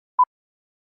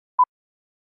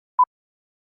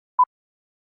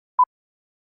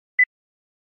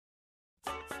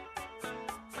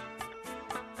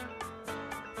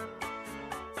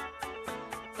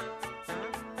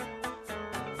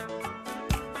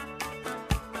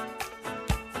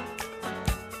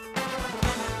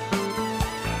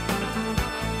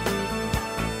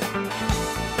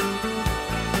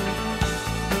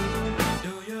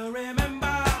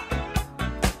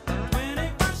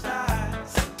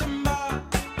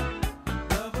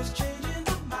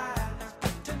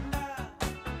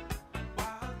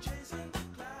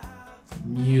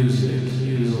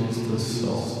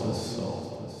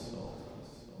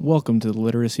Welcome to the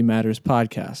Literacy Matters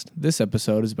podcast. This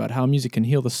episode is about how music can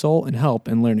heal the soul and help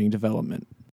in learning development.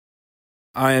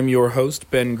 I am your host,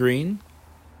 Ben Green.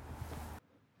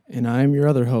 And I am your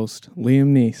other host, Liam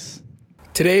Neese.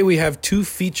 Today we have two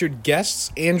featured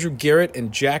guests, Andrew Garrett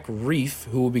and Jack Reef,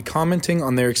 who will be commenting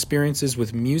on their experiences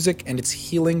with music and its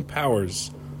healing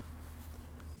powers.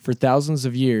 For thousands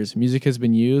of years, music has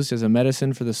been used as a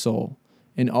medicine for the soul.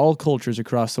 In all cultures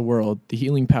across the world, the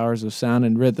healing powers of sound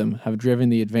and rhythm have driven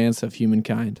the advance of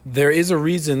humankind. There is a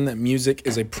reason that music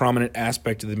is a prominent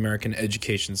aspect of the American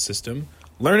education system.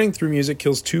 Learning through music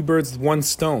kills two birds with one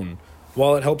stone.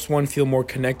 While it helps one feel more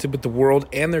connected with the world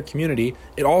and their community,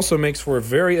 it also makes for a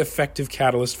very effective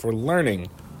catalyst for learning.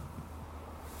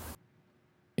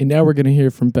 And now we're going to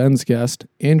hear from Ben's guest,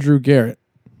 Andrew Garrett.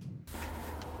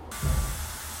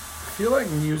 I feel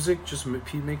like music just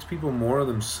makes people more of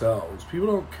themselves. People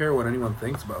don't care what anyone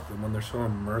thinks about them when they're so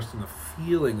immersed in the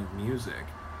feeling of music.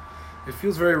 It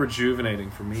feels very rejuvenating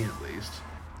for me, at least.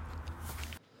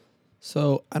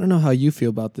 So, I don't know how you feel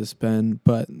about this, Ben,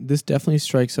 but this definitely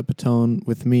strikes up a tone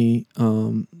with me.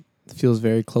 It feels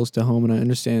very close to home, and I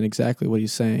understand exactly what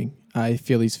he's saying. I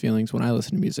feel these feelings when I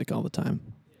listen to music all the time.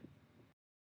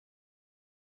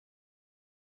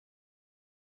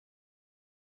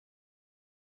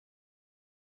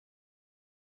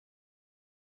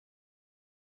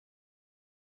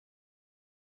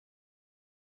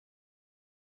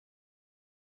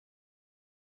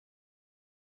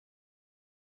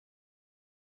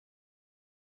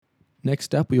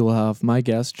 Next up, we will have my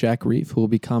guest, Jack Reef, who will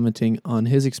be commenting on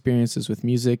his experiences with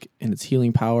music and its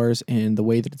healing powers and the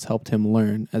way that it's helped him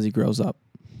learn as he grows up.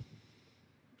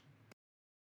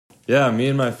 Yeah, me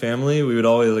and my family, we would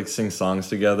always sing songs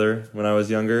together when I was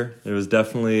younger. It was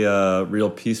definitely a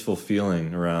real peaceful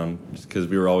feeling around just because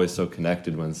we were always so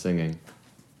connected when singing.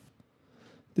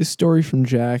 This story from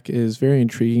Jack is very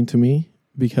intriguing to me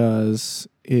because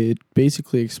it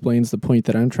basically explains the point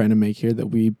that I'm trying to make here,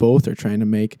 that we both are trying to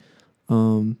make,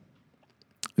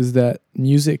 is that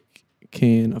music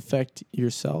can affect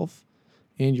yourself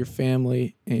and your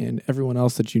family and everyone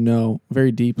else that you know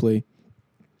very deeply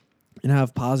and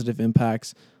have positive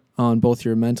impacts on both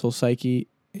your mental psyche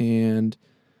and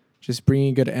just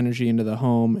bringing good energy into the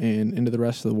home and into the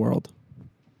rest of the world.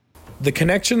 The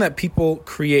connection that people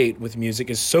create with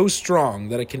music is so strong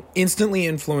that it can instantly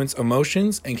influence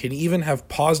emotions and can even have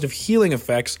positive healing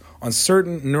effects on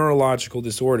certain neurological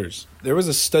disorders. There was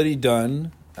a study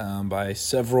done by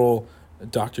several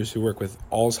doctors who work with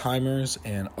Alzheimer's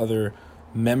and other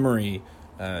memory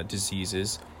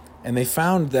diseases, and they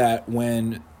found that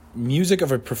when music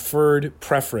of a preferred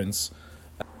preference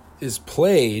is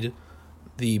played,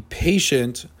 the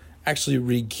patient actually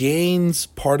regains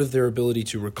part of their ability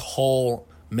to recall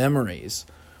memories,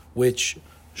 which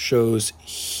shows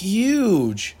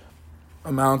huge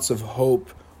amounts of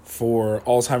hope for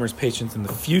Alzheimer's patients in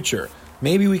the future.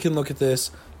 Maybe we can look at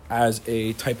this as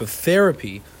a type of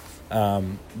therapy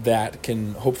that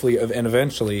can hopefully and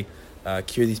eventually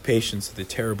cure these patients of the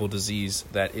terrible disease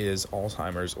that is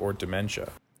Alzheimer's or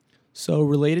dementia. So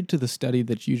related to the study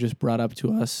that you just brought up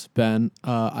to us, Ben,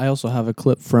 I also have a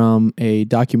clip from a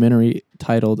documentary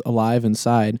titled Alive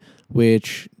Inside,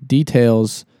 which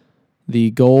details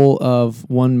the goal of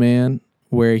one man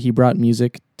where he brought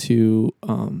music to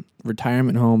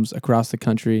retirement homes across the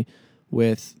country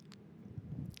with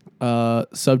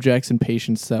subjects and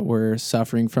patients that were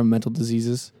suffering from mental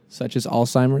diseases such as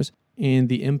Alzheimer's, and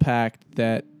the impact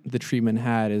that the treatment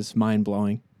had is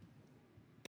mind-blowing.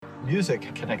 Music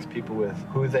connects people with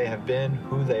who they have been,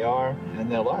 who they are,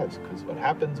 and their lives. Because what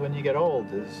happens when you get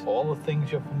old is all the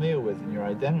things you're familiar with and your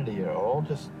identity are all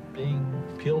just being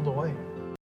peeled away.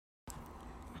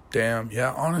 Damn,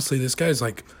 yeah, honestly, this guy's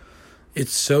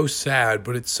it's so sad,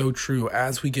 but it's so true.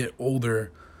 As we get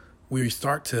older, we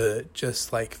start to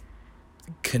just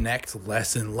connect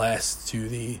less and less to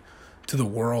the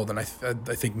world, and I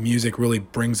think music really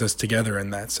brings us together in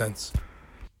that sense.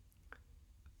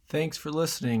 Thanks for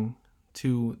listening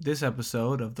to this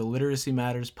episode of the Literacy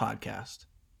Matters podcast.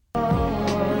 Let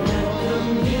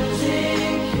the music